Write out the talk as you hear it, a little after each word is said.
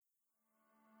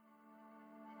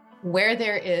where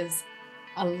there is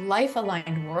a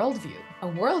life-aligned worldview, a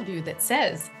worldview that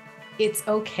says it's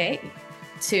okay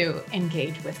to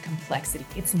engage with complexity.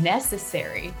 It's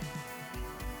necessary.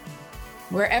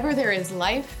 Wherever there is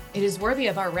life, it is worthy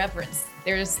of our reverence.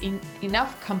 There's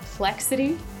enough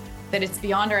complexity that it's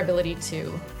beyond our ability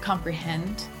to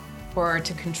comprehend or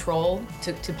to control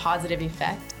to positive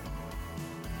effect.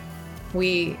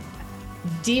 We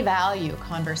devalue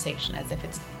conversation as if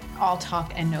it's all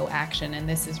talk and no action. And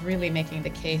this is really making the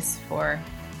case for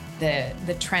the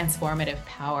transformative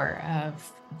power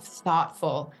of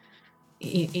thoughtful,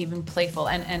 even playful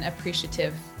and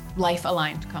appreciative,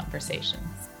 life-aligned conversations.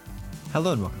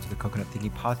 Hello and welcome to the Coconut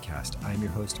Thinking Podcast. I'm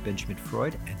your host, Benjamin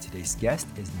Freud, and today's guest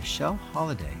is Michelle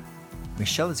Holliday.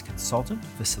 Michelle is a consultant,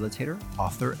 facilitator,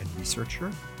 author, and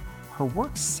researcher. Her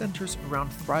work centers around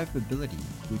Thrivability,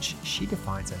 which she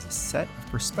defines as a set of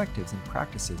perspectives and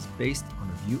practices based on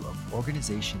a view of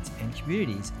organizations and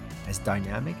communities as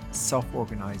dynamic,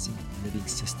 self-organizing living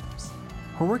systems.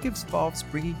 Her work involves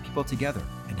bringing people together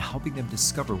and helping them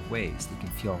discover ways they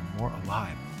can feel more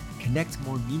alive, connect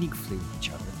more meaningfully with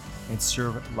each other, and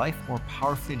serve life more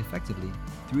powerfully and effectively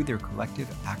through their collective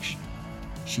action.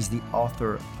 She's the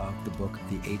author of the book,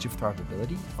 The Age of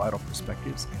Thrivability, Vital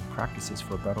Perspectives and Practices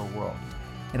for a Better World.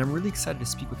 And I'm really excited to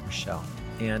speak with Michelle.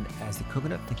 And as the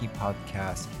Coconut Thinking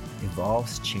Podcast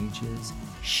evolves, changes,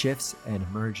 shifts, and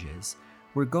emerges,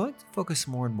 we're going to focus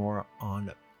more and more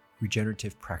on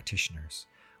regenerative practitioners.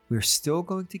 We're still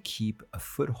going to keep a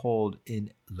foothold in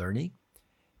learning,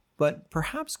 but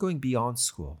perhaps going beyond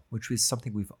school, which is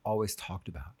something we've always talked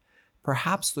about.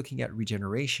 Perhaps looking at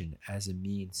regeneration as a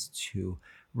means to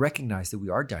recognize that we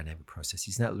are dynamic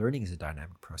processes, and that learning is a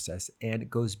dynamic process, and it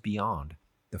goes beyond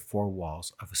the four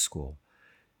walls of a school.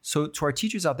 So to our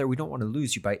teachers out there, we don't want to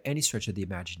lose you by any stretch of the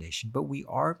imagination, but we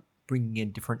are bringing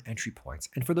in different entry points.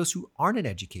 And for those who aren't in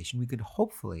education, we could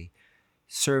hopefully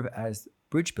serve as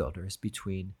bridge builders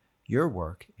between your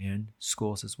work and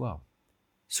schools as well.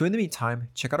 So in the meantime,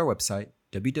 check out our website,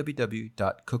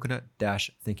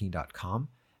 www.coconut-thinking.com,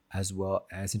 as well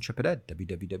as IntrepidEd,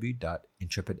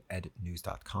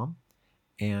 www.intrepidednews.com.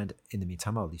 And in the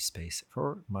meantime, I'll leave space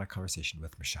for my conversation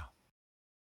with Michelle.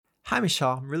 Hi,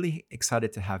 Michelle. I'm really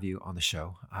excited to have you on the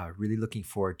show. Really looking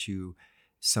forward to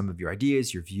some of your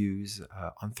ideas, your views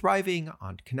on thriving,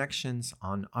 on connections,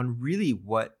 on really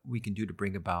what we can do to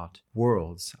bring about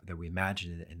worlds that we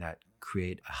imagine and that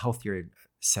create a healthier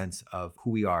sense of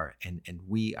who we are. And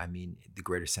we, I mean the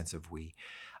greater sense of we.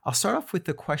 I'll start off with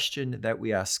the question that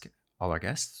we ask all our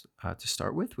guests to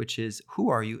start with, which is,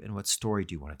 who are you and what story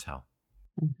do you want to tell?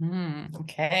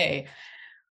 Okay.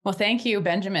 Well, thank you,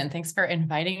 Benjamin. Thanks for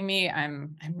inviting me.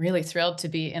 I'm really thrilled to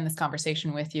be in this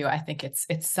conversation with you. I think it's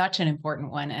such an important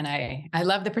one, and I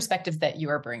love the perspectives that you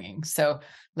are bringing. So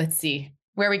let's see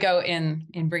where we go in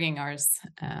bringing our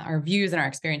views and our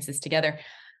experiences together.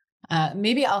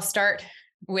 Maybe I'll start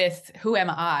with, who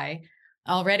am I?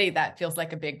 Already that feels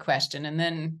like a big question, and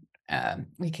then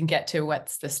we can get to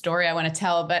what's the story I want to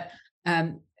tell. But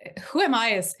who am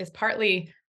I is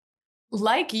partly,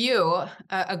 like you,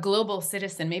 a global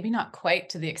citizen, maybe not quite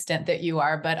to the extent that you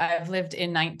are, but I've lived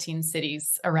in 19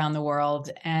 cities around the world.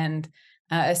 And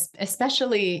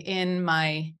especially in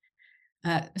my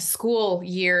school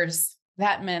years,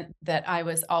 that meant that I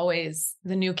was always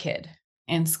the new kid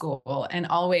in school and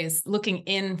always looking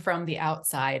in from the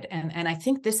outside. And I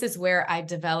think this is where I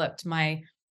developed my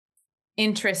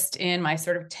interest in, my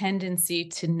sort of tendency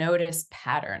to notice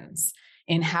patterns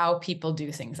in how people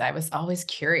do things. I was always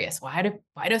curious, why do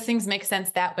things make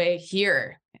sense that way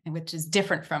here, which is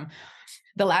different from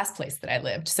the last place that I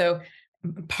lived. So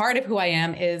part of who I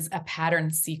am is a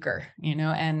pattern seeker,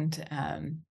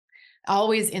 and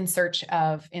always in search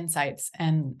of insights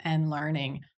and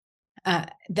learning.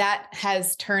 That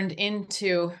has turned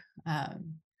into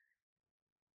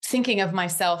thinking of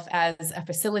myself as a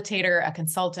facilitator, a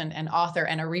consultant, an author,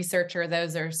 and a researcher.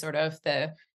 Those are sort of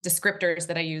the descriptors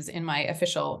that I use in my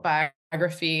official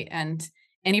biography. And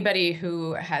anybody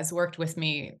who has worked with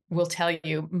me will tell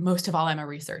you, most of all, I'm a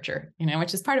researcher,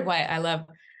 which is part of why I love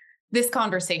this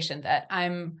conversation, that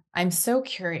I'm so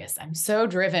curious. I'm so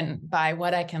driven by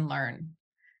what I can learn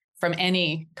from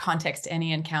any context,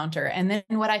 any encounter, and then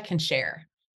what I can share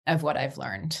of what I've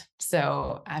learned.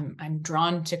 So I'm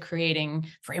drawn to creating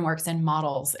frameworks and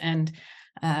models and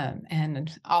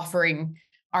offering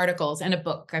articles and a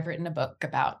book. I've written a book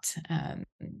about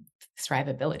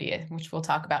Thrivability, which we'll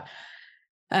talk about.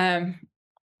 And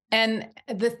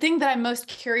the thing that I'm most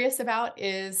curious about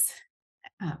is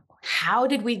how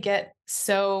did we get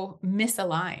so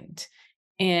misaligned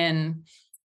in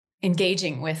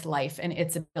engaging with life and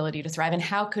its ability to thrive? And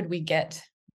how could we get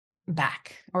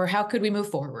back, or how could we move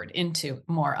forward into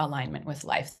more alignment with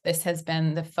life? This has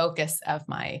been the focus of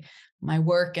my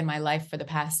work and my life for the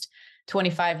past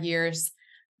 25 years.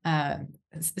 Uh,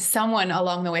 Someone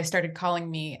along the way started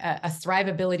calling me a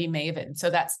Thrivability maven. So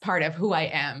that's part of who I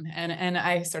am. And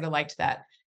I sort of liked that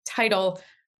title.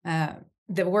 Uh,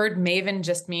 the word maven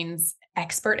just means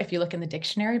expert if you look in the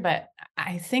dictionary, but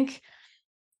I think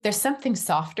there's something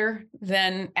softer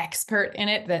than expert in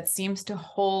it that seems to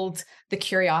hold the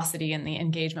curiosity and the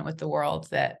engagement with the world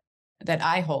that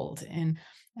I hold in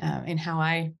how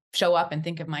I show up and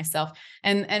think of myself.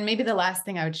 And maybe the last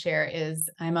thing I would share is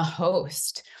I'm a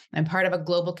host. I'm part of a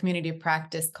global community of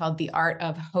practice called the Art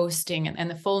of Hosting, and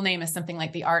the full name is something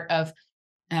like the Art of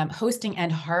hosting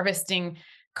and harvesting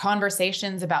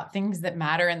conversations about things that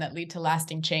matter and that lead to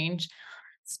lasting change,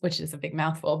 which is a big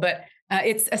mouthful, but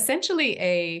it's essentially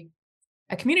a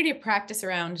community of practice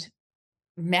around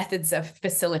methods of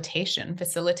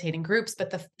facilitating groups.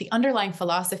 But the underlying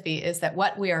philosophy is that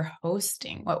what we are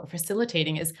hosting, what we're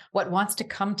facilitating, is what wants to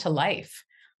come to life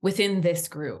within this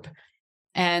group.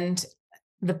 And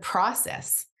the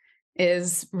process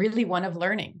is really one of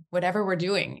learning. Whatever we're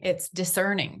doing, it's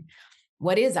discerning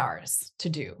what is ours to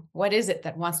do. What is it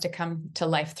that wants to come to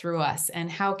life through us?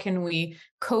 And how can we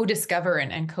co-discover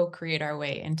and co-create our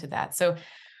way into that? So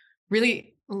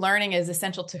really, learning is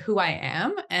essential to who I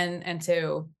am and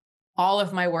to all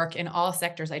of my work in all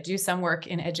sectors. I do some work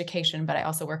in education, but I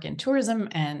also work in tourism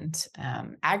and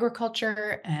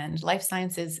agriculture and life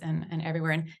sciences and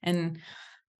everywhere. And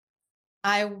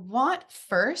I want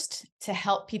first to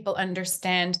help people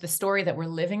understand the story that we're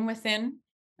living within.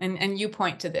 And you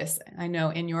point to this, I know,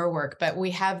 in your work, but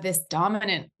we have this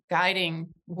dominant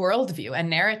guiding worldview and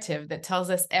narrative that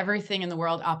tells us everything in the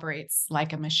world operates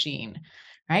like a machine,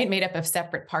 right? Made up of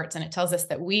separate parts. And it tells us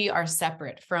that we are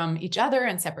separate from each other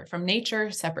and separate from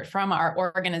nature, separate from our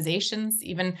organizations,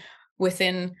 even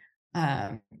within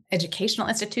educational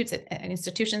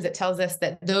institutions. It tells us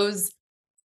that those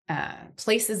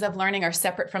places of learning are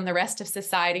separate from the rest of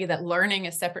society, that learning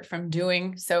is separate from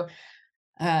doing. So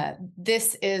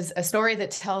this is a story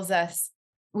that tells us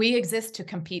we exist to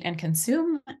compete and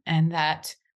consume, and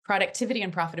that productivity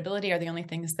and profitability are the only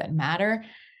things that matter.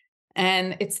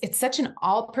 And it's such an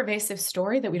all-pervasive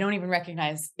story that we don't even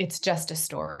recognize it's just a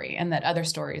story, and that other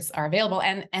stories are available.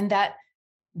 And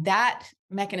that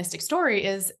mechanistic story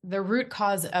is the root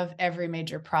cause of every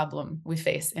major problem we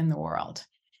face in the world.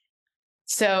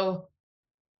 So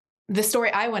the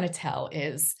story I want to tell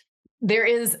is there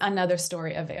is another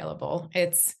story available.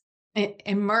 It's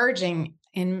emerging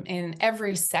in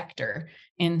every sector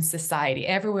in society.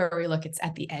 Everywhere we look, it's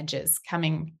at the edges,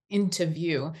 coming into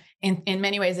view. In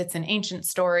many ways, it's an ancient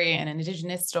story and an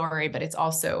indigenous story, but it's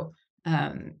also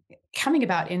coming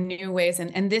about in new ways.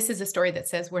 And this is a story that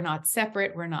says we're not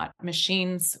separate, we're not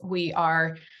machines, we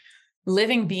are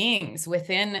living beings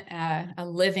within a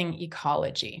living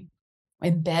ecology,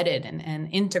 embedded and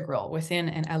integral within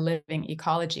a living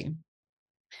ecology.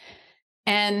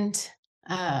 And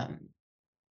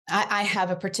I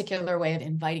have a particular way of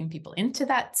inviting people into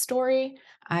that story.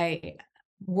 I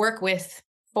work with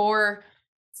 4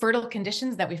 fertile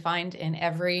conditions that we find in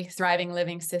every thriving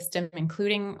living system,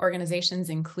 including organizations,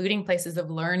 including places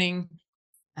of learning,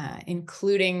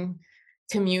 including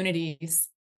communities.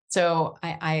 So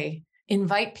I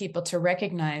invite people to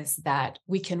recognize that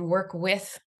we can work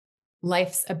with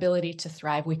life's ability to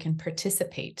thrive. We can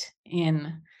participate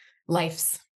in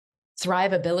life's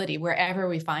thrivability wherever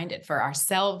we find it, for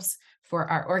ourselves, for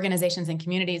our organizations and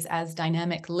communities as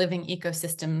dynamic living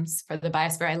ecosystems, for the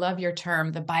biosphere. I love your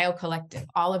term, the biocollective.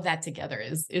 All of that together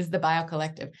is the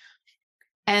biocollective.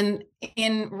 And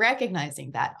in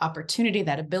recognizing that opportunity,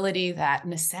 that ability, that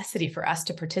necessity for us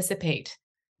to participate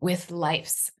with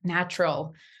life's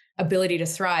natural ability to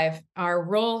thrive, our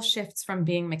role shifts from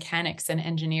being mechanics and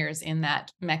engineers in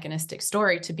that mechanistic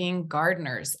story to being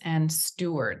gardeners and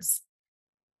stewards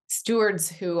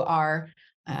who are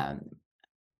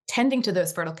tending to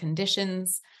those fertile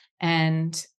conditions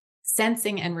and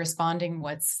sensing and responding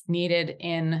what's needed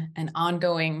in an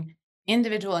ongoing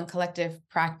individual and collective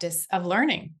practice of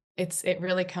learning. It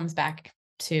really comes back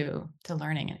to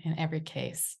learning in every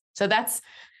case. So that's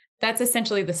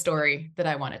essentially the story that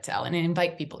I want to tell and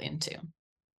invite people into.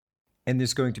 And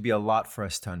there's going to be a lot for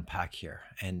us to unpack here.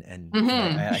 And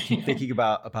Mm-hmm. I keep thinking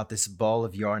about this ball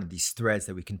of yarn and these threads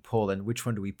that we can pull, and which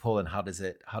one do we pull, and how does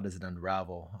it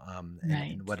unravel,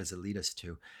 Right. and what does it lead us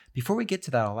to? Before we get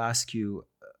to that, I'll ask you,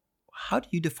 how do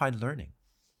you define learning?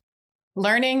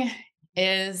 Learning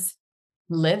is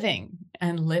living,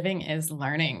 and living is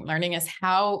learning. Learning is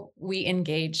how we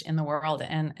engage in the world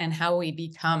and how we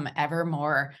become ever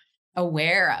more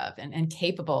aware of and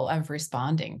capable of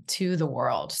responding to the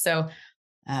world. So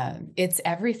it's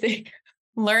everything.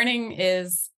 Learning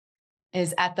is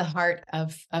at the heart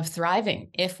of thriving.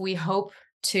 If we hope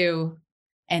to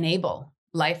enable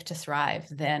life to thrive,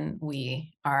 then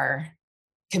we are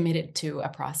committed to a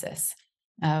process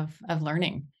of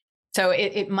learning. So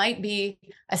it might be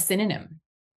a synonym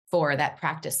for that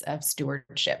practice of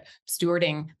stewardship,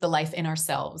 stewarding the life in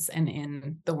ourselves and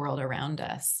in the world around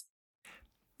us.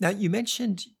 Now, you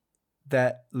mentioned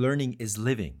that learning is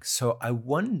living. So I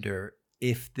wonder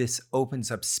if this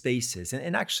opens up spaces.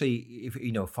 And actually, if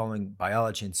following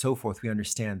biology and so forth, we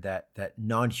understand that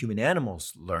non-human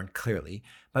animals learn clearly,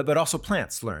 but also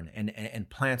plants learn, and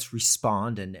plants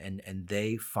respond, and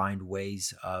they find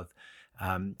ways of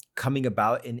coming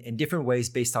about in different ways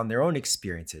based on their own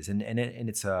experiences. And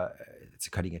it's a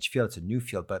cutting edge field. It's a new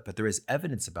field, but there is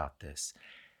evidence about this.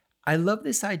 I love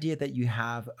this idea that you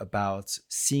have about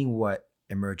seeing what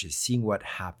emerges, seeing what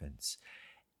happens.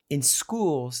 In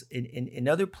schools, in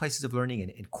other places of learning,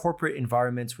 in corporate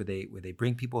environments where they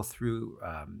bring people through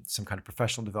some kind of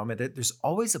professional development, there's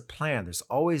always a plan. There's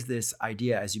always this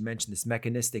idea, as you mentioned, this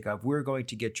mechanistic of, we're going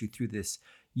to get you through this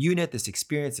unit, this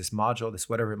experience, this module, this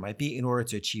whatever it might be, in order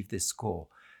to achieve this goal.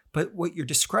 But what you're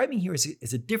describing here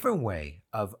is a different way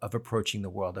of approaching the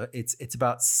world. It's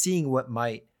about seeing what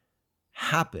might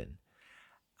happen.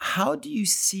 How do you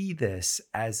see this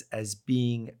as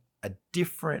being a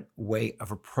different way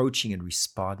of approaching and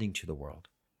responding to the world?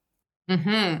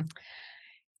 Mm-hmm.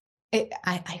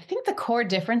 I think the core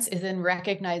difference is in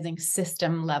recognizing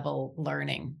system level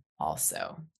learning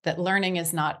also, that learning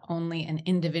is not only an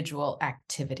individual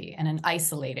activity and an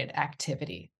isolated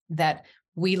activity, that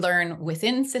we learn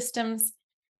within systems,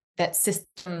 that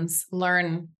systems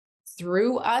learn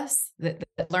through us, that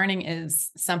learning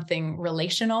is something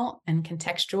relational and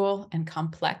contextual and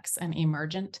complex and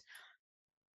emergent.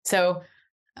 So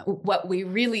what we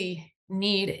really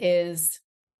need is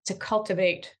to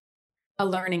cultivate a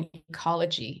learning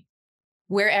ecology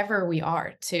wherever we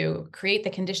are, to create the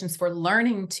conditions for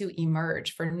learning to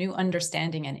emerge, for new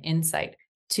understanding and insight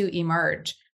to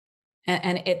emerge.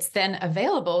 And it's then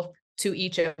available to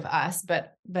each of us,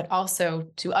 but also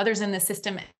to others in the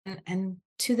system, and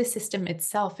to the system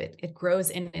itself. It grows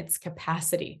in its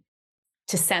capacity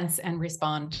to sense and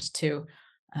respond to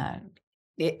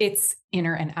its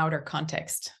inner and outer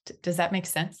context. Does that make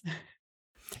sense?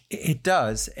 It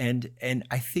does, and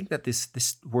I think that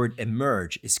this word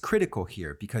emerge is critical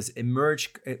here, because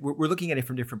emerge, we're looking at it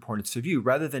from different points of view,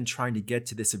 rather than trying to get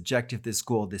to this objective, this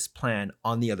goal, this plan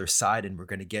on the other side, and we're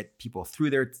going to get people through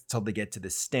there until they get to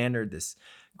this standard, this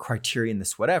criterion,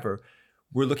 this whatever.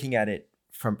 We're looking at it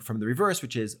from the reverse,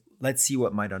 which is, let's see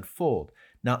what might unfold.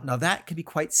 Now that can be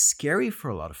quite scary for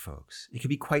a lot of folks. It can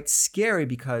be quite scary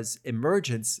because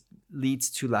emergence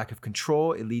leads to lack of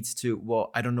control. It leads to,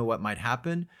 well, I don't know what might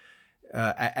happen.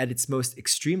 At its most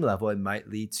extreme level, it might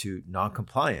lead to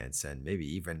non-compliance and maybe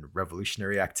even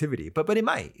revolutionary activity. But it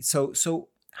might. So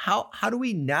how do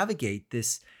we navigate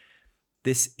this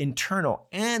internal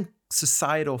and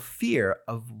societal fear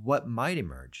of what might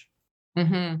emerge?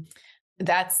 Mm-hmm.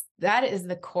 That is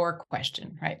the core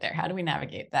question right there. How do we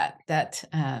navigate that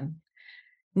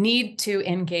need to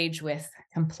engage with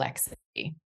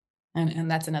complexity?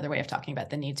 And that's another way of talking about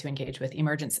the need to engage with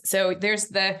emergence. So there's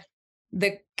the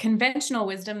conventional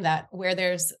wisdom that where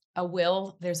there's a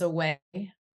will, there's a way,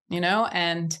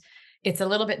 and it's a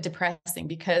little bit depressing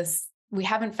because we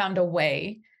haven't found a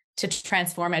way to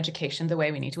transform education the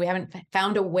way we need to. We haven't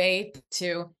found a way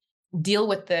to deal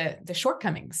with the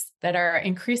shortcomings that are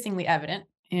increasingly evident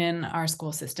in our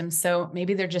school system. So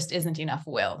maybe there just isn't enough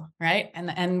will, right?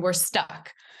 And we're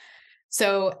stuck.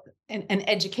 So an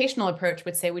educational approach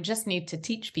would say we just need to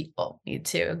teach people, need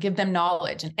to give them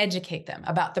knowledge and educate them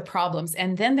about the problems,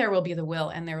 and then there will be the will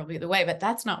and there will be the way. But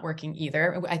that's not working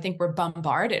either. I think we're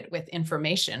bombarded with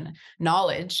information,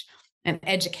 knowledge, and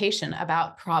education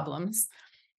about problems.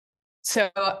 So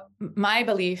my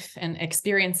belief and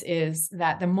experience is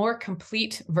that the more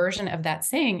complete version of that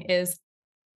saying is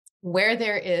where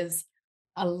there is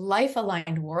a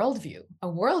life-aligned worldview, a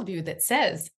worldview that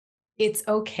says it's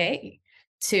okay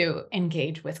to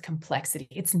engage with complexity.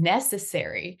 It's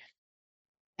necessary.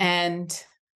 And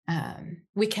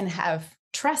we can have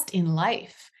trust in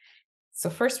life.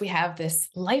 So first we have this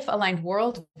life-aligned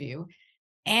worldview,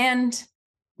 and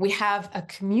we have a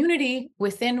community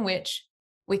within which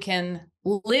we can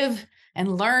live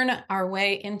and learn our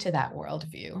way into that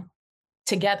worldview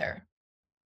together.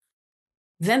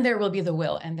 Then there will be the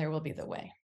will and there will be the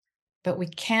way. But we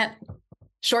can't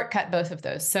shortcut both of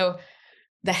those. So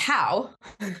the how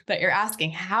that you're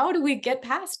asking, how do we get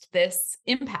past this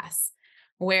impasse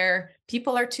where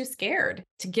people are too scared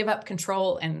to give up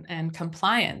control and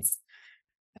compliance?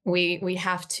 We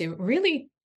have to really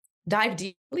dive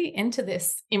deeply into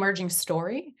this emerging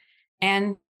story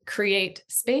and create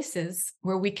spaces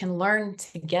where we can learn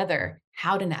together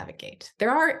how to navigate.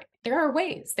 There are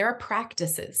ways, there are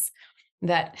practices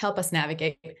that help us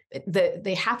navigate.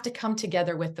 They have to come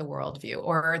together with the worldview,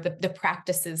 or the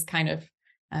practices kind of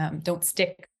don't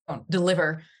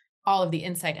deliver all of the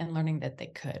insight and learning that they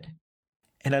could.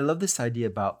 And I love this idea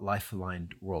about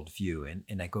life-aligned worldview.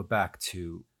 And I go back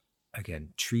to, again,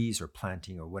 trees or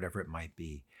planting or whatever it might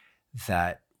be,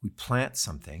 that we plant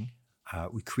something,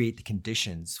 we create the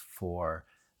conditions for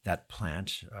that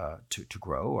plant to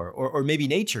grow, or maybe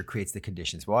nature creates the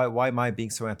conditions. Why am I being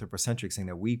so anthropocentric saying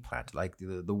that we plant? Like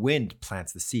the wind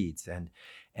plants the seeds, and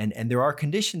there are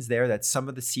conditions there that some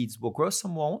of the seeds will grow,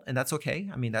 some won't, and that's okay.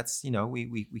 I mean, that's,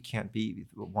 we can't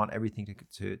want everything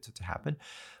to happen,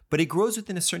 but it grows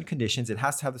within a certain conditions. It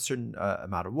has to have a certain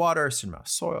amount of water, a certain amount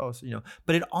of soil,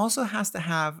 but it also has to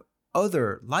have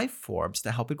other life forms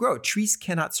to help it grow. Trees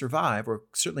cannot survive, or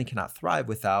certainly cannot thrive,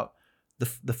 without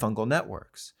the fungal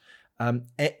networks.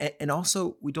 And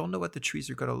also, we don't know what the trees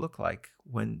are going to look like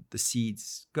when the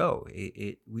seeds go.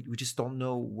 We just don't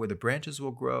know where the branches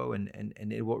will grow, and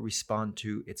it will respond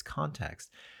to its context.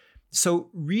 So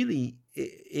really,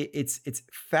 it's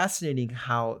fascinating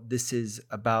how this is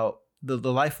about the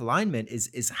life alignment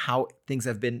is how things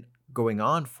have been going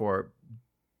on for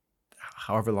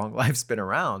however long life's been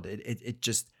around. It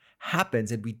just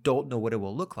happens, and we don't know what it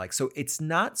will look like. So it's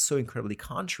not so incredibly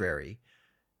contrary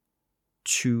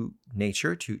to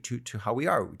nature, to how we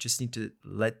are. We just need to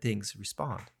let things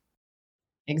respond.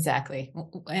 Exactly.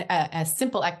 A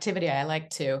simple activity I like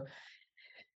to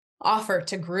offer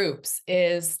to groups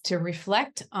is to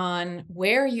reflect on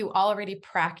where you already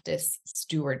practice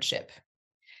stewardship.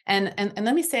 And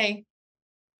let me say,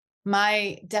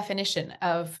 my definition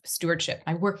of stewardship,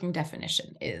 my working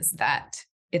definition, is that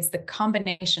it's the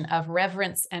combination of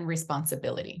reverence and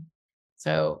responsibility.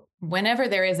 So whenever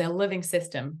there is a living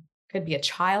system, could be a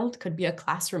child, could be a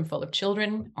classroom full of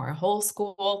children, or a whole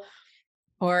school,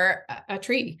 or a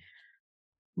tree.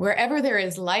 Wherever there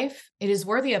is life, it is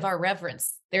worthy of our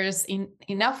reverence. There's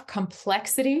enough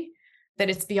complexity that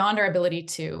it's beyond our ability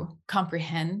to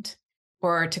comprehend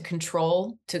or to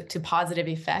control to positive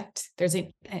effect.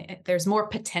 There's more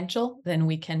potential than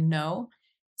we can know.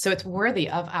 So it's worthy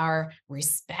of our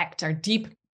respect, our deep,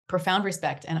 profound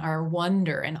respect, and our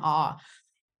wonder and awe.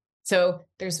 So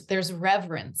there's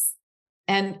reverence.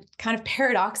 And kind of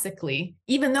paradoxically,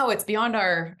 even though it's beyond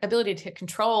our ability to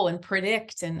control and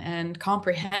predict and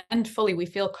comprehend fully, we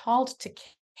feel called to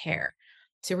care,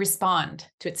 to respond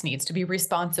to its needs, to be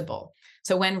responsible.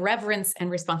 So when reverence and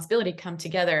responsibility come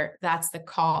together, that's the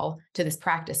call to this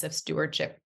practice of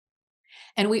stewardship.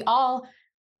 And we all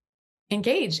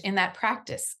engage in that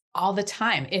practice all the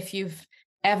time. If you've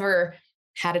ever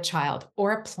had a child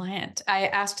or a plant, I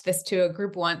asked this to a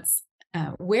group once,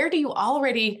 where do you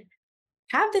already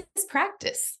have this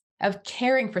practice of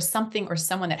caring for something or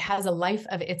someone that has a life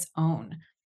of its own?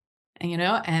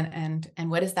 And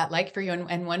what is that like for you?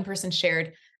 And one person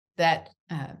shared that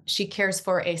she cares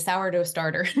for a sourdough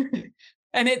starter,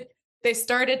 and they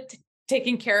started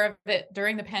taking care of it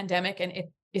during the pandemic, and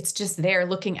it's just there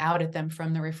looking out at them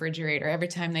from the refrigerator every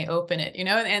time they open it,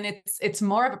 and it's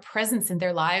more of a presence in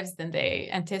their lives than they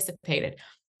anticipated.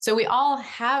 So we all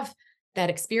have that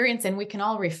experience, and we can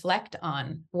all reflect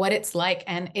on what it's like.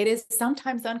 And it is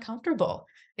sometimes uncomfortable.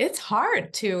 It's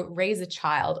hard to raise a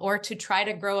child or to try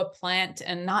to grow a plant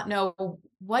and not know,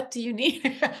 what do you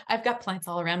need? I've got plants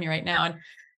all around me right now, and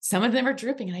some of them are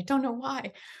drooping, and I don't know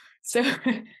why. So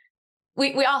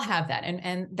we all have that.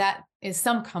 And that is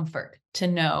some comfort to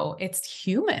know it's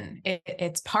human.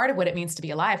 It's part of what it means to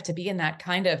be alive, to be in that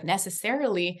kind of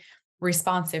necessarily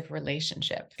responsive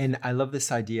relationship. And I love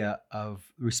this idea of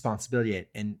responsibility.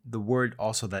 And the word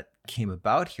also that came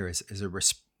about here is a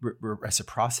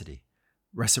reciprocity.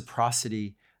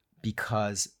 Reciprocity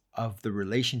because of the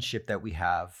relationship that we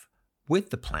have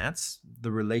with the plants,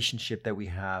 the relationship that we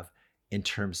have in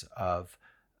terms of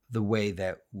the way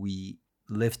that we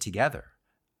live together.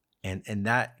 And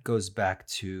that goes back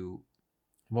to,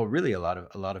 well, really a lot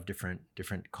of different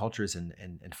cultures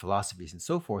and philosophies and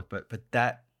so forth. But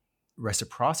that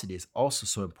reciprocity is also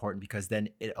so important, because then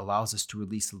it allows us to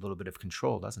release a little bit of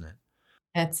control, doesn't it?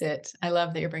 That's it. I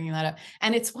love that you're bringing that up.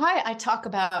 And it's why I talk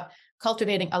about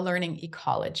cultivating a learning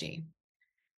ecology,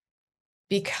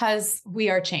 because we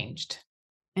are changed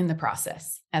in the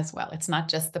process as well. It's not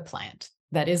just the plant.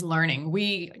 that is learning,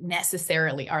 we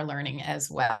necessarily are learning as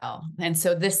well. And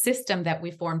so this system that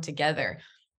we form together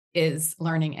is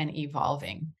learning and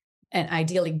evolving and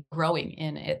ideally growing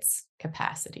in its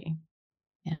capacity.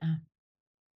 Yeah.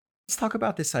 Let's talk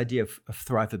about this idea of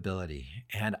thrivability.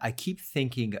 And I keep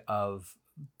thinking of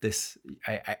this,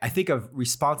 I think of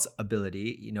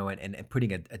responsibility, and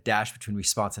putting a dash between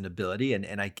response and ability.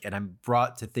 And I'm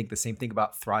brought to think the same thing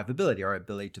about thrivability, our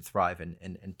ability to thrive,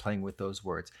 and playing with those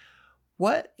words.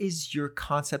 What is your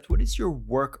concept? What is your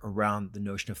work around the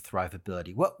notion of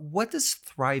thrivability? What does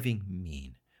thriving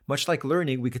mean? Much like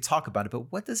learning, we could talk about it,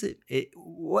 but what does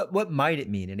what might it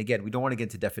mean? And again, we don't want to get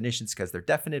into definitions because they're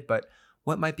definite, but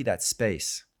what might be that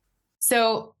space?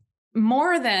 So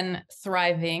more than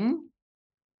thriving,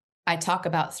 I talk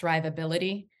about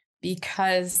thrivability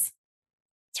because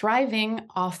thriving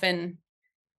often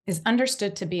is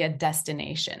understood to be a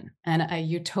destination and a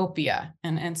utopia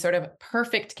and sort of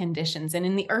perfect conditions. And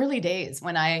in the early days,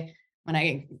 when I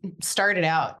started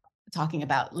out talking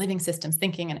about living systems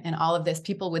thinking and all of this,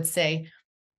 people would say,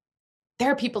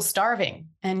 there are people starving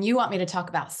and you want me to talk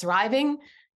about thriving,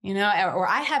 or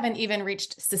I haven't even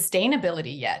reached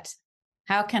sustainability yet.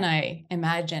 How can I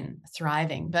imagine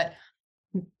thriving? But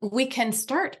we can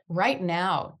start right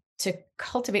now to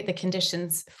cultivate the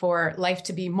conditions for life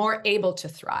to be more able to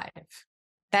thrive.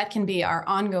 That can be our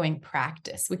ongoing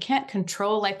practice. We can't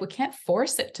control life. We can't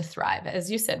force it to thrive.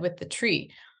 As you said, with the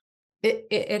tree,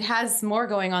 it has more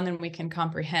going on than we can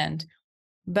comprehend,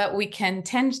 but we can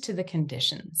tend to the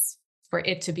conditions for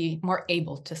it to be more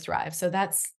able to thrive. So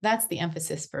that's the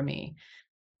emphasis for me.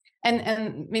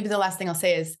 And maybe the last thing I'll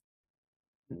say is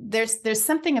there's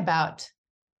something about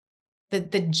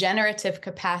the generative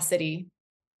capacity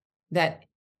that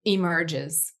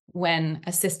emerges when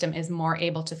a system is more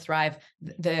able to thrive,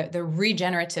 the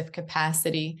regenerative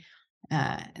capacity,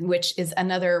 which is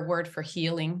another word for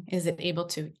healing. Is it able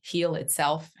to heal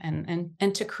itself and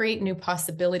to create new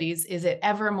possibilities? Is it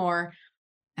ever more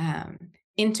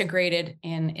integrated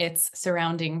in its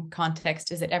surrounding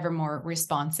context? Is it ever more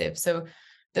responsive? So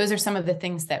those are some of the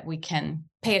things that we can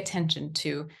pay attention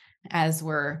to as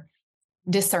we're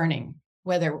discerning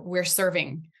whether we're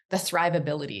serving the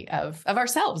thrivability of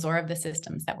ourselves or of the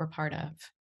systems that we're part of.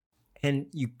 And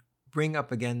you bring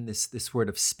up again this word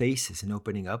of spaces and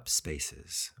opening up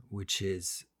spaces, which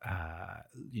is a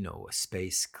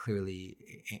space clearly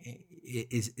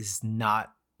is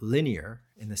not linear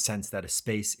in the sense that a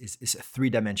space is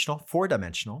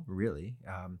four-dimensional, really.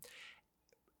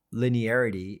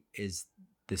 Linearity is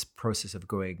this process of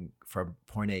going from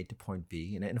point A to point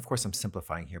B. And of course, I'm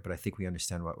simplifying here, but I think we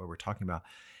understand what we're talking about.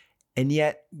 And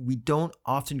yet we don't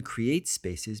often create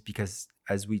spaces because,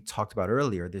 as we talked about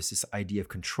earlier, there's this idea of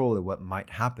control of what might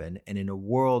happen. And in a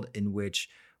world in which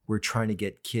we're trying to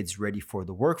get kids ready for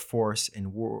the workforce, in a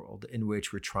world in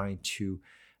which we're trying to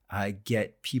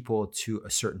get people to a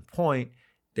certain point,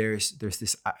 there's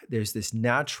this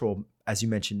natural, as you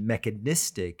mentioned,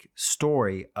 mechanistic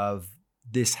story of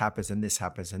this happens and this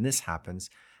happens and this happens,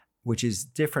 which is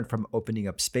different from opening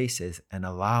up spaces and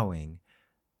allowing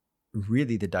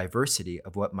really the diversity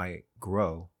of what might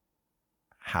grow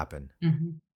happen. Mm-hmm.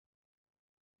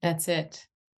 That's it.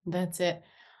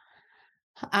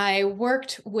 I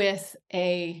worked with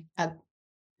a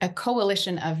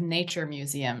coalition of nature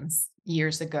museums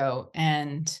years ago,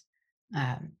 and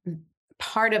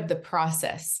part of the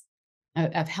process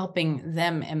of helping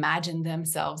them imagine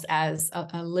themselves as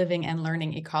a living and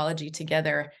learning ecology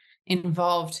together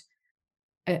involved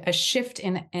a shift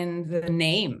in the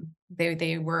name.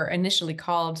 They were initially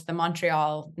called the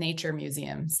Montreal Nature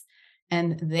Museums,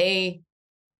 and they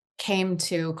came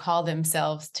to call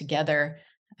themselves together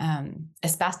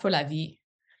Espace pour la vie,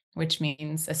 which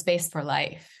means a space for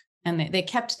life. And they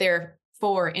kept their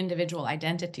 4 individual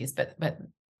identities, but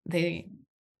they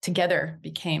together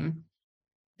became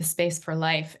the space for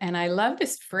life. And I love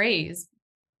this phrase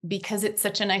because it's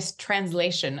such a nice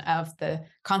translation of the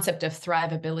concept of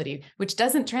thrivability, which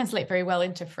doesn't translate very well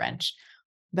into French.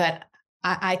 But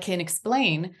I can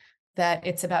explain that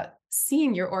it's about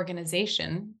seeing your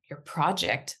organization, your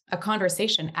project, a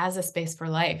conversation as a space for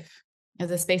life,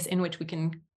 as a space in which we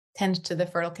can tend to the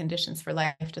fertile conditions for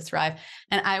life to thrive.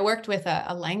 And I worked with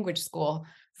a language school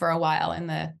for a while, and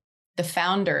the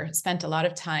founder spent a lot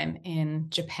of time in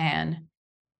Japan.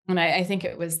 And I think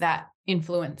it was that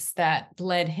influence that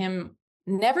led him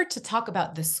never to talk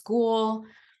about the school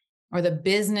or the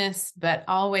business, but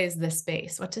always the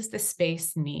space. What does the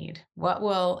space need? What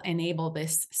will enable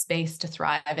this space to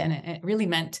thrive? And it really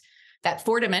meant that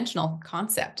 4-dimensional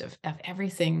concept of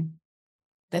everything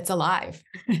that's alive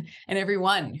and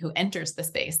everyone who enters the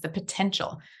space, the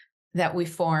potential that we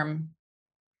form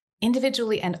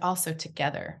individually and also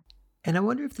together. And I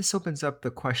wonder if this opens up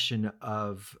the question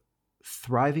of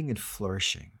thriving and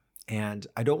flourishing. And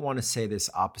I don't want to say this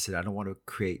opposite. I don't want to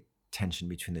create tension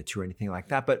between the two or anything like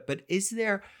that. But is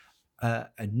there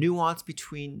a nuance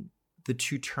between the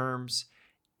two terms?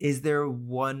 Is there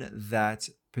one that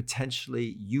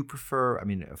potentially you prefer? I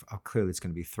mean, clearly it's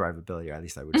going to be thrivability, or at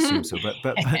least I would assume so.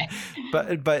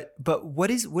 But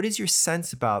what is your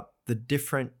sense about the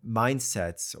different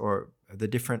mindsets or the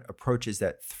different approaches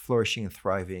that flourishing and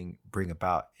thriving bring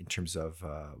about in terms of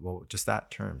just that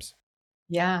terms?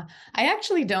 Yeah, I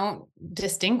actually don't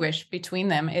distinguish between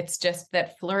them. It's just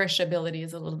that flourishability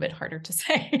is a little bit harder to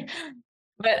say.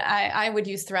 But I would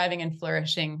use thriving and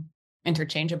flourishing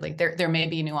interchangeably. There may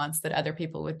be nuance that other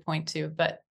people would point to,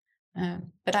 but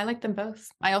I like them both.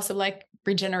 I also like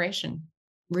regeneration.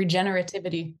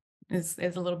 Regenerativity is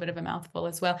a little bit of a mouthful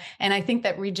as well. And I think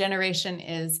that regeneration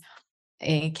is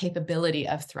a capability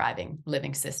of thriving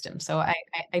living systems. So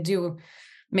I do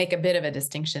make a bit of a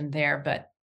distinction there, but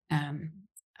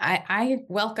I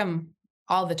welcome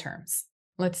all the terms.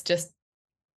 Let's just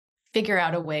figure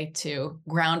out a way to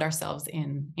ground ourselves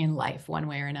in life one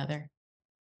way or another.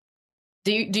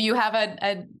 Do you have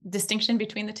a distinction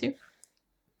between the two?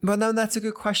 Well, no, that's a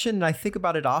good question. And I think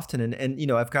about it often.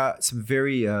 And I've got some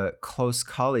very close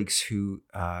colleagues who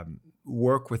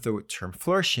work with the term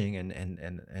flourishing.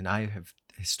 And I have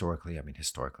historically,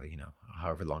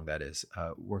 however long that is,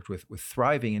 worked with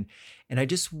thriving. And I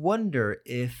just wonder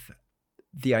if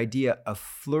the idea of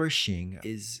flourishing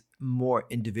is more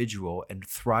individual and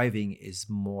thriving is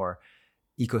more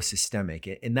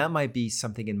ecosystemic. And that might be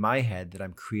something in my head that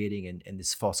I'm creating in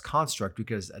this false construct,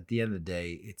 because at the end of the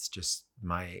day, it's just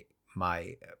my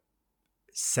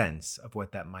sense of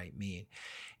what that might mean.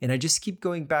 And I just keep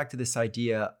going back to this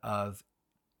idea of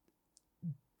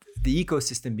the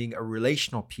ecosystem being a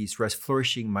relational piece, whereas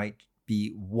flourishing might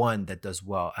be one that does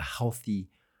well, a healthy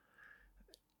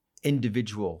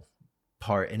individual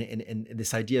part. And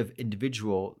this idea of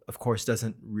individual, of course,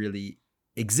 doesn't really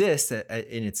exist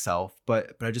in itself,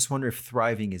 but I just wonder if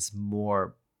thriving is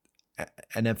more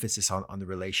an emphasis on the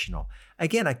relational.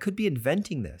 Again, I could be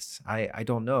inventing this. I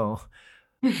don't know.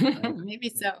 Maybe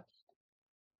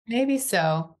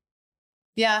so.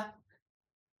 Yeah.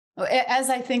 As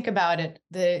I think about it,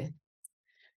 the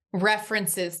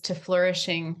references to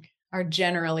flourishing are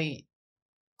generally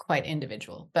quite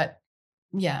individual, but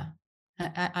yeah,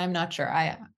 I'm not sure.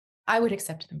 I would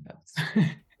accept them both.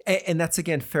 And that's,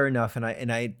 again, fair enough. And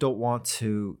I don't want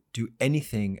to do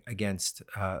anything against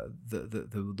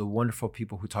the wonderful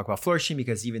people who talk about flourishing,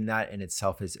 because even that in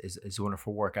itself is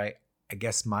wonderful work. I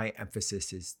guess my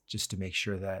emphasis is just to make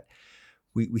sure that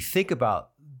we think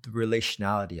about the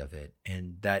relationality of it,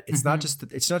 and that it's not just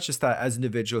that as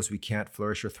individuals we can't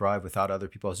flourish or thrive without other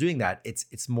people doing that.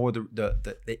 It's more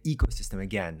the ecosystem,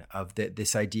 again, of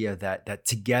this idea that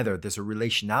together there's a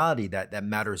relationality that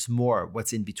matters more.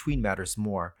 What's in between matters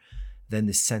more than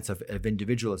this sense of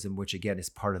individualism, which again is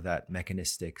part of that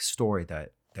mechanistic story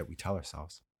that we tell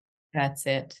ourselves. That's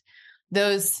it.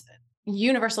 Those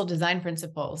universal design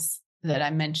principles that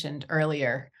I mentioned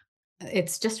earlier,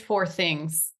 it's just 4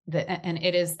 things and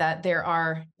it is that there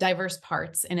are diverse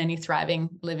parts in any thriving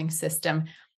living system.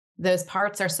 Those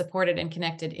parts are supported and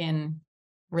connected in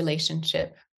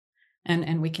relationship,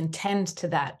 and we can tend to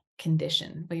that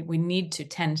condition. We need to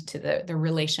tend to the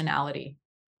relationality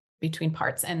between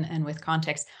parts and with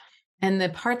context. And the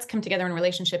parts come together in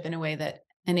relationship in a way that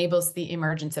enables the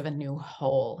emergence of a new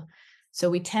whole.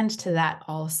 So we tend to that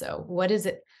also. What is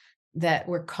it that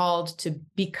we're called to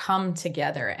become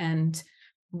together, and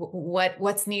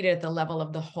what's needed at the level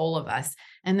of the whole of us?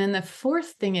 And then the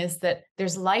 4th thing is that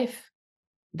there's life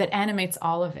that animates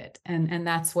all of it. And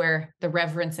that's where the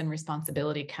reverence and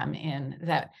responsibility come in,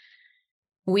 that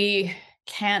we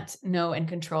can't know and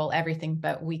control everything,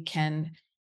 but we can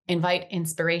invite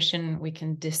inspiration, we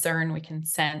can discern, we can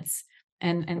sense,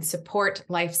 and support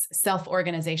life's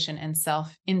self-organization and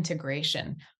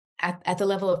self-integration at the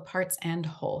level of parts and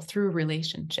whole through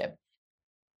relationship.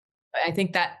 I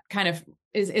think that kind of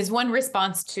is one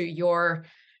response to your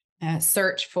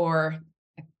search for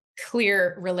a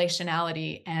clear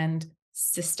relationality and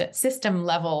system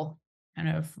level kind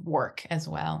of work as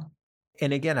well.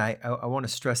 And again, I want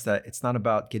to stress that it's not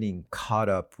about getting caught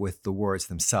up with the words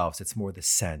themselves. It's more the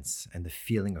sense and the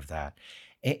feeling of that.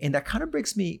 And that kind of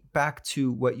brings me back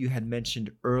to what you had mentioned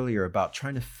earlier about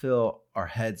trying to fill our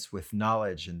heads with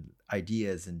knowledge and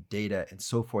ideas and data and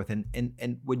so forth.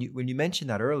 And when you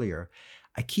mentioned that earlier,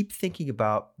 I keep thinking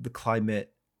about the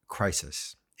climate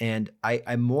crisis. And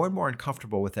I'm more and more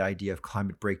uncomfortable with the idea of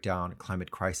climate breakdown and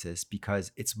climate crisis,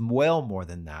 because it's well more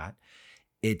than that.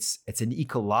 it's an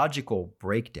ecological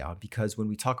breakdown, because when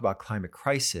we talk about climate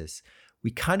crisis, we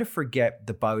kind of forget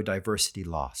the biodiversity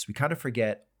loss. We kind of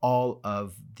forget all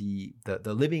of the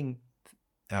living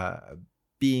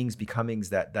beings, becomings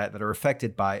that are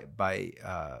affected by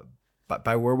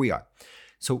where we are.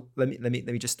 So let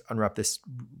me just unwrap this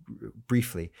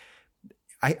briefly.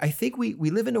 I think we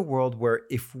live in a world where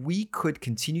if we could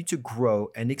continue to grow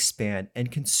and expand and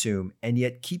consume and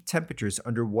yet keep temperatures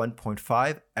under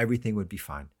 1.5, everything would be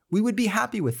fine. We would be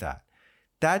happy with that.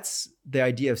 That's the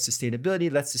idea of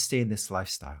sustainability. Let's sustain this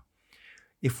lifestyle.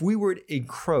 If we were to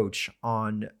encroach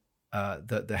on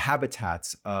the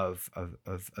habitats of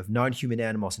non-human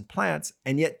animals and plants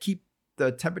and yet keep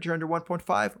the temperature under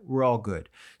 1.5, we're all good.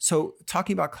 So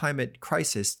talking about climate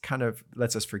crisis kind of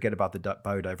lets us forget about the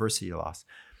biodiversity loss.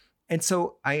 And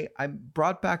so I'm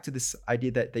brought back to this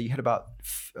idea that you had about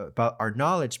our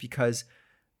knowledge, because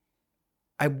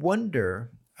I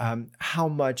wonder how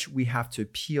much we have to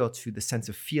appeal to the sense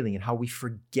of feeling and how we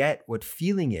forget what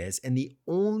feeling is. And the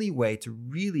only way to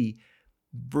really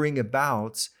bring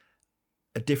about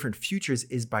a different futures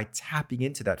is by tapping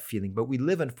into that feeling. But we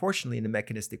live, unfortunately, in a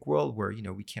mechanistic world where,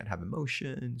 we can't have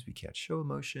emotions, we can't show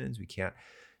emotions, we can't,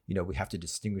 we have to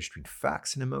distinguish between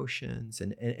facts and emotions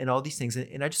and all these things.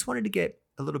 And I just wanted to get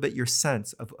a little bit your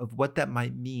sense of what that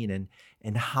might mean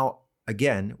and how,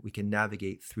 again, we can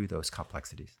navigate through those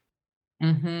complexities.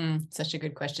 Such a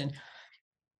good question.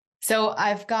 So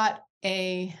I've got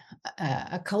a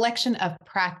collection of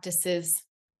practices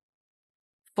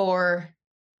for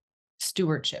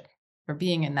stewardship, for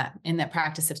being in that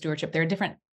practice of stewardship. There are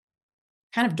different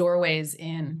kind of doorways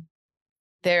in.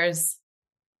 There's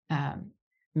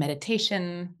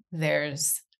meditation,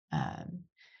 there's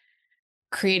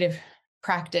creative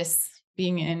practice,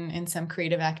 being in some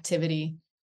creative activity.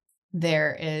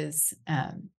 There is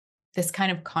this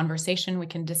kind of conversation. We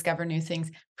can discover new things.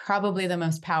 Probably the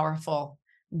most powerful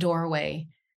doorway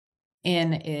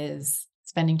in is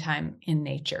spending time in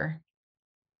nature.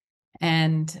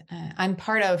 And I'm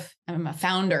a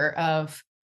founder of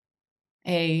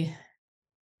a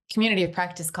community of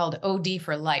practice called OD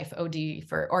for Life, OD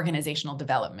for Organizational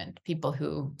Development, people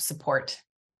who support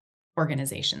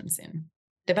organizations in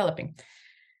developing.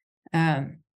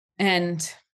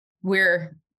 And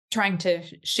we're trying to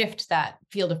shift that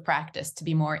field of practice to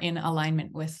be more in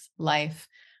alignment with life.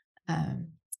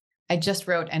 I just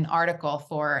wrote an article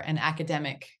for an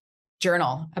academic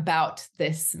journal about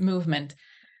this movement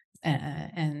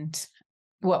and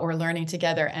what we're learning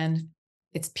together. And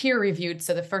it's peer reviewed.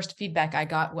 So the first feedback I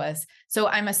got was, so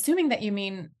I'm assuming that you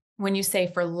mean, when you say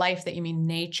for life, that you mean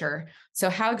nature. So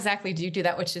how exactly do you do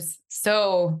that? Which is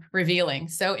so revealing,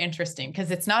 so interesting, because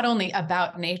it's not only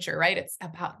about nature, right? It's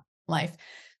about life.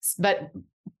 But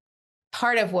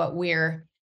part of what we're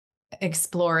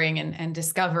exploring and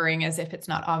discovering, as if it's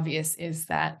not obvious, is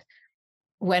that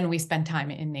when we spend time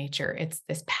in nature, it's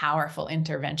this powerful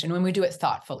intervention. When we do it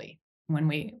thoughtfully, when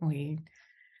we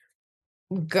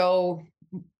go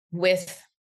with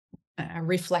a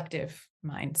reflective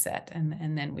mindset,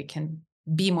 and then we can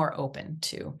be more open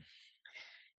to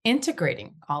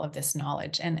integrating all of this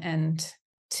knowledge and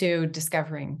to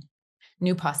discovering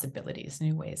new possibilities,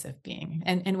 new ways of being.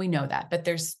 And we know that, but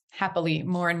there's happily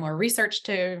more and more research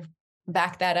to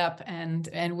back that up. And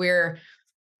we're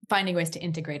finding ways to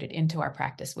integrate it into our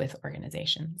practice with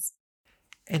organizations.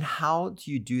 And how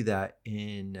do you do that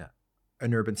in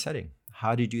an urban setting?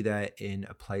 How do you do that in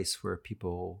a place where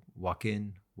people walk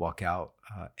in, walk out,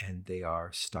 and they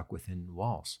are stuck within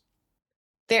walls?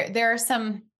 There are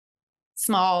some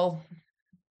small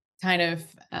kind of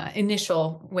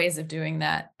initial ways of doing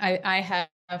that. I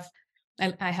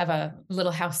have a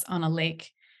little house on a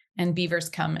lake, and beavers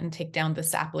come and take down the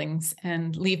saplings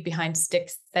and leave behind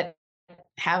sticks that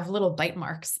have little bite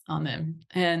marks on them.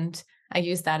 And I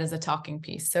use that as a talking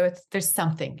piece. So there's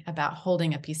something about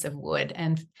holding a piece of wood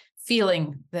and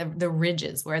feeling the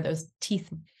ridges where those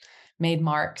teeth made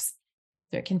marks.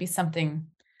 There can be something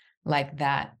like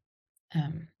that.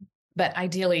 But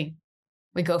ideally,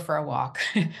 we go for a walk.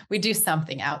 We do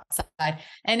something outside.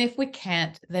 And if we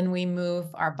can't, then we move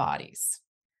our bodies.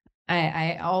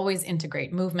 I always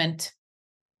integrate movement,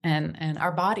 and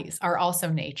our bodies are also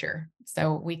nature.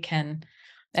 So we can,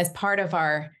 as part of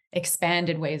our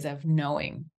expanded ways of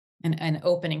knowing and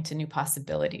opening to new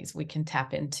possibilities, we can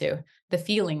tap into the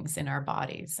feelings in our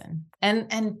bodies,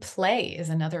 and play is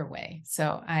another way.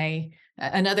 So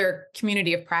another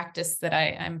community of practice that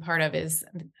I'm part of is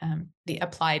the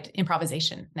Applied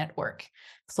Improvisation Network.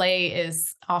 Play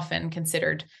is often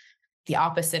considered the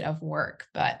opposite of work,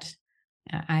 but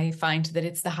I find that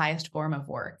it's the highest form of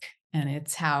work, and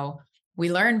it's how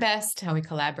we learn best, how we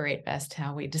collaborate best,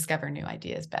 how we discover new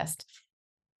ideas best.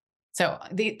 So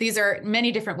these are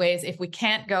many different ways. If we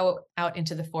can't go out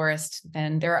into the forest,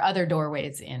 then there are other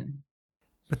doorways in.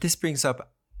 But this brings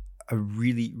up a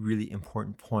really, really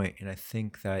important point, and I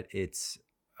think that it's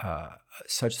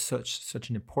such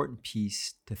an important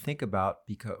piece to think about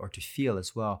or to feel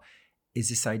as well, is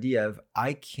this idea of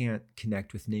I can't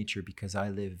connect with nature because I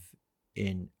live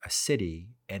in a city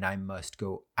and I must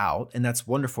go out. And that's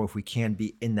wonderful if we can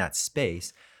be in that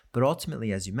space. But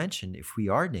ultimately, as you mentioned, if we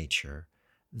are nature,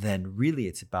 then really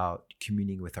it's about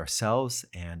communing with ourselves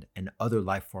and other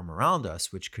life form around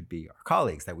us, which could be our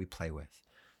colleagues that we play with,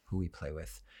 who we play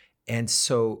with. And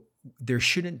so there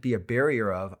shouldn't be a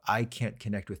barrier of I can't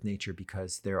connect with nature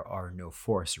because there are no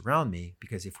forests around me,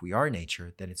 because if we are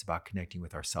nature, then it's about connecting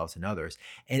with ourselves and others.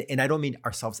 And I don't mean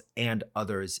ourselves and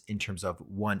others in terms of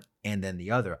one and then the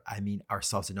other. I mean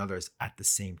ourselves and others at the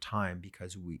same time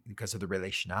because of the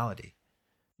relationality.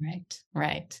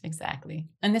 Right, exactly.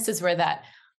 And this is where that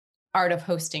art of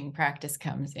hosting practice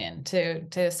comes in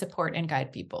to support and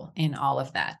guide people in all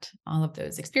of that, all of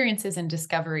those experiences and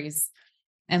discoveries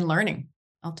and learning,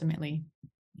 ultimately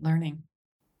learning.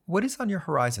 What is on your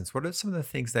horizons? What are some of the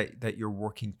things that you're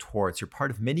working towards? You're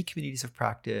part of many communities of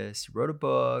practice. You wrote a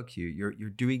book. You're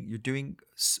doing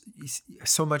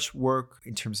so much work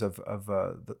in terms of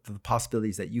the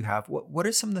possibilities that you have. What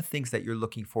are some of the things that you're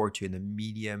looking forward to in the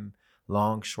medium,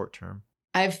 long, short term?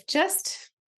 I've just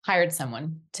hired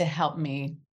someone to help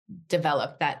me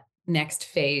develop that next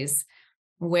phase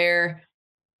where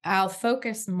I'll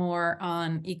focus more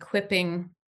on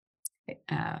equipping.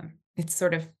 It's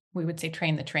sort of, we would say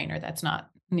train the trainer. That's not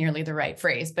nearly the right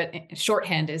phrase, but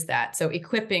shorthand is that. So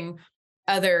equipping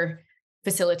other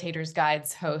facilitators,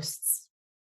 guides, hosts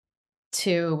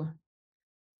to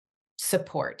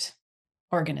support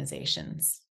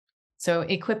organizations. So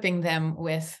equipping them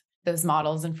with those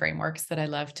models and frameworks that I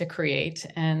love to create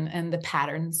and the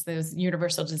patterns, those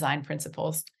universal design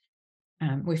principles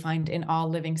we find in all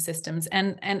living systems,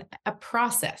 and a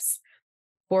process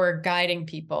for guiding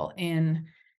people in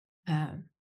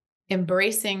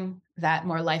embracing that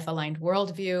more life-aligned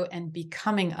worldview and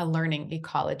becoming a learning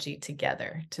ecology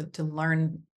together to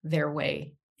learn their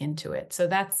way into it. So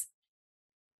that's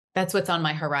what's on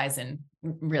my horizon,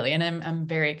 really, and I'm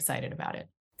very excited about it.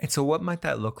 And so what might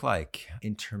that look like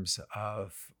in terms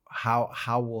of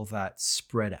how will that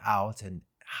spread out, and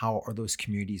how are those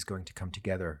communities going to come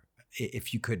together?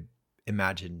 If you could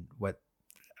imagine what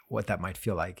that might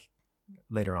feel like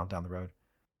later on down the road.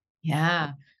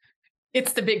 Yeah,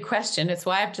 it's the big question. It's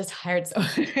why I've just hired so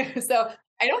so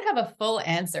I don't have a full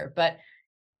answer, but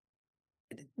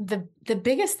the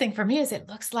biggest thing for me is it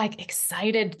looks like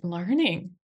excited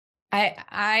learning.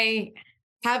 I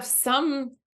have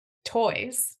some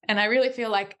toys and I really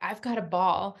feel like I've got a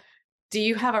ball. Do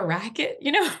you have a racket?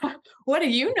 What do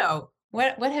you know?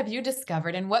 What have you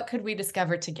discovered, and what could we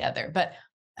discover together? But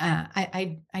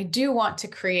I do want to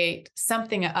create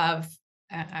something of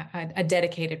a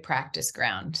dedicated practice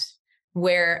ground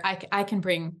where I can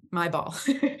bring my ball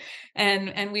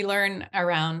and we learn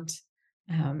around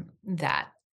that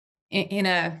in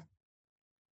a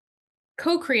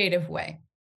co-creative way.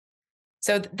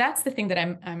 So that's the thing that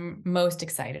I'm most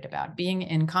excited about, being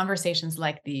in conversations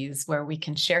like these where we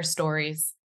can share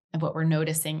stories of what we're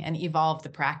noticing and evolve the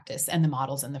practice and the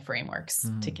models and the frameworks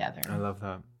together. I love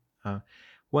that.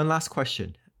 One last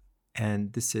question,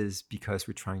 and this is because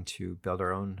we're trying to build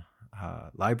our own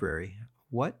library.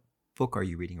 What book are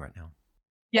you reading right now?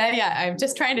 Yeah. I'm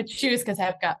just trying to choose because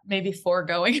I've got maybe 4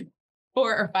 going,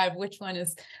 4 or 5. Which one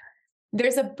is?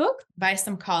 There's a book by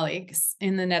some colleagues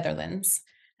in the Netherlands,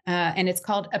 and it's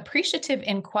called Appreciative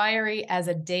Inquiry as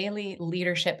a Daily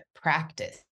Leadership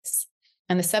Practice.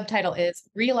 And the subtitle is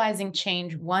Realizing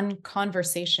Change One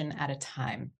Conversation at a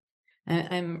Time. And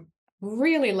I'm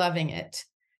really loving it.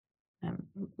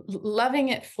 Loving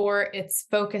it for its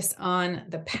focus on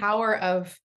the power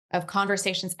of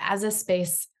conversations as a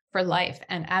space for life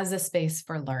and as a space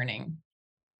for learning.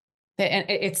 And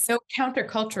it's so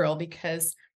countercultural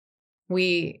because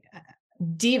we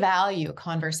devalue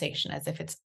conversation as if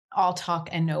it's all talk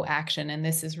and no action. And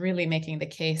this is really making the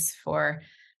case for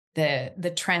the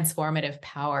transformative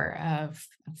power of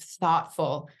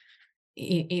thoughtful,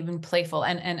 even playful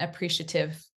and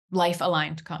appreciative,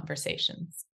 life-aligned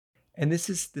conversations. And this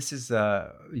is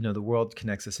the world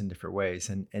connects us in different ways.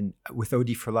 And with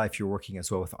OD for Life, you're working as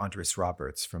well with Andres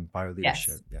Roberts from Yes.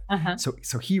 Bioleadership. Yeah. Uh-huh.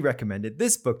 So he recommended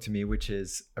this book to me, which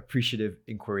is Appreciative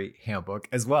Inquiry Handbook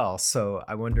as well. So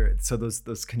I wonder, so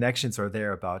those connections are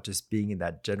there about just being in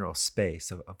that general space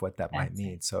of what that might That's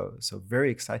mean. it. So very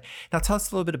excited. Now tell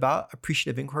us a little bit about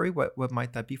Appreciative Inquiry. What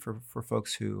might that be for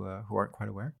folks who aren't quite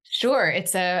aware? Sure.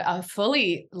 It's a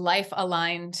fully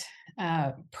life-aligned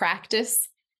practice.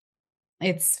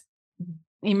 It's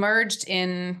emerged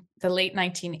in the late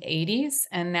 1980s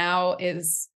and now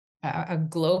is a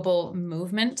global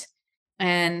movement.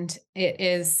 And it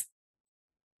is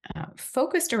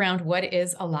focused around what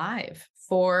is alive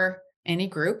for any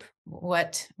group,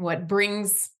 what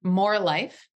brings more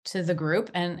life to the group,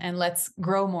 and let's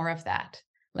grow more of that.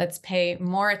 Let's pay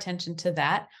more attention to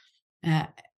that. Uh,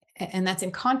 and that's in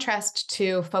contrast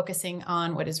to focusing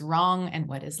on what is wrong and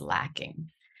what is lacking.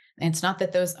 And it's not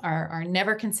that those are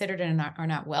never considered and are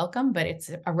not welcome, but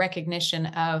it's a recognition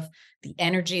of the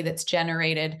energy that's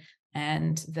generated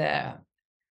and the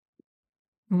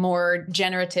more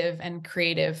generative and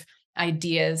creative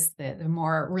ideas, the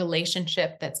more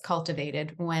relationship that's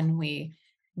cultivated when we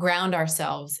ground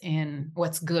ourselves in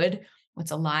what's good,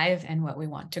 what's alive, and what we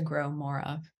want to grow more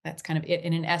of. That's kind of it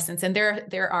in an essence. And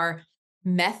there are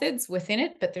methods within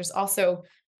it, but there's also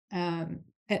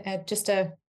just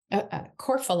a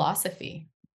core philosophy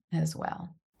as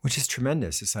well. Which is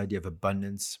tremendous, this idea of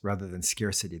abundance rather than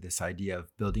scarcity, this idea of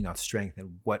building out strength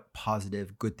and what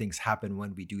positive, good things happen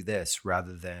when we do this,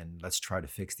 rather than let's try to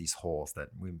fix these holes that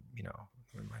we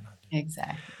might not do.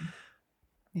 Exactly.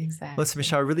 Listen,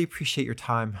 Michelle, I really appreciate your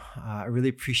time. I really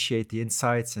appreciate the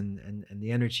insights and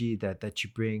the energy that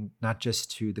you bring, not just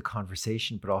to the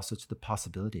conversation, but also to the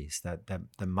possibilities that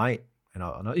might, and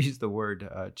I'll not use the word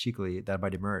cheekily, that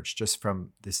might emerge just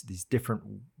from these different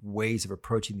ways of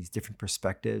approaching these different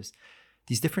perspectives,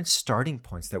 these different starting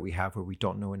points that we have where we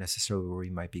don't know necessarily where we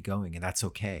might be going, and that's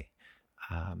okay.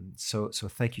 So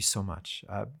thank you so much.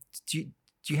 Do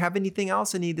you have anything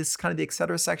else? Any this kind of the et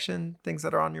cetera section, things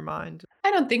that are on your mind?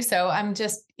 I don't think so. I'm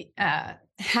just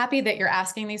happy that you're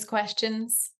asking these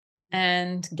questions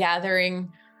and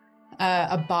gathering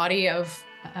a body of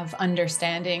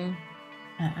understanding.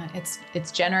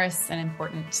 It's generous and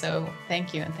important. So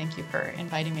thank you. And thank you for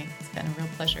inviting me. It's been a real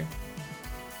pleasure.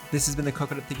 This has been the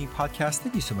Coconut Thinking Podcast.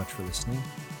 Thank you so much for listening.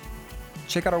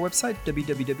 Check out our website,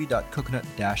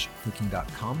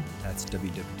 www.coconut-thinking.com. That's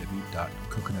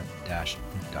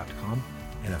www.coconut-think.com.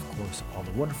 And of course, all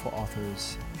the wonderful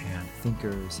authors and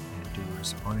thinkers and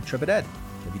doers on Intrepid Ed,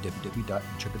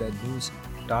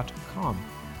 www.intrepidednews.com.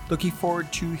 Looking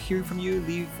forward to hearing from you.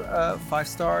 Leave 5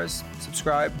 stars,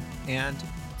 subscribe, and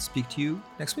speak to you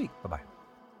next week. Bye-bye.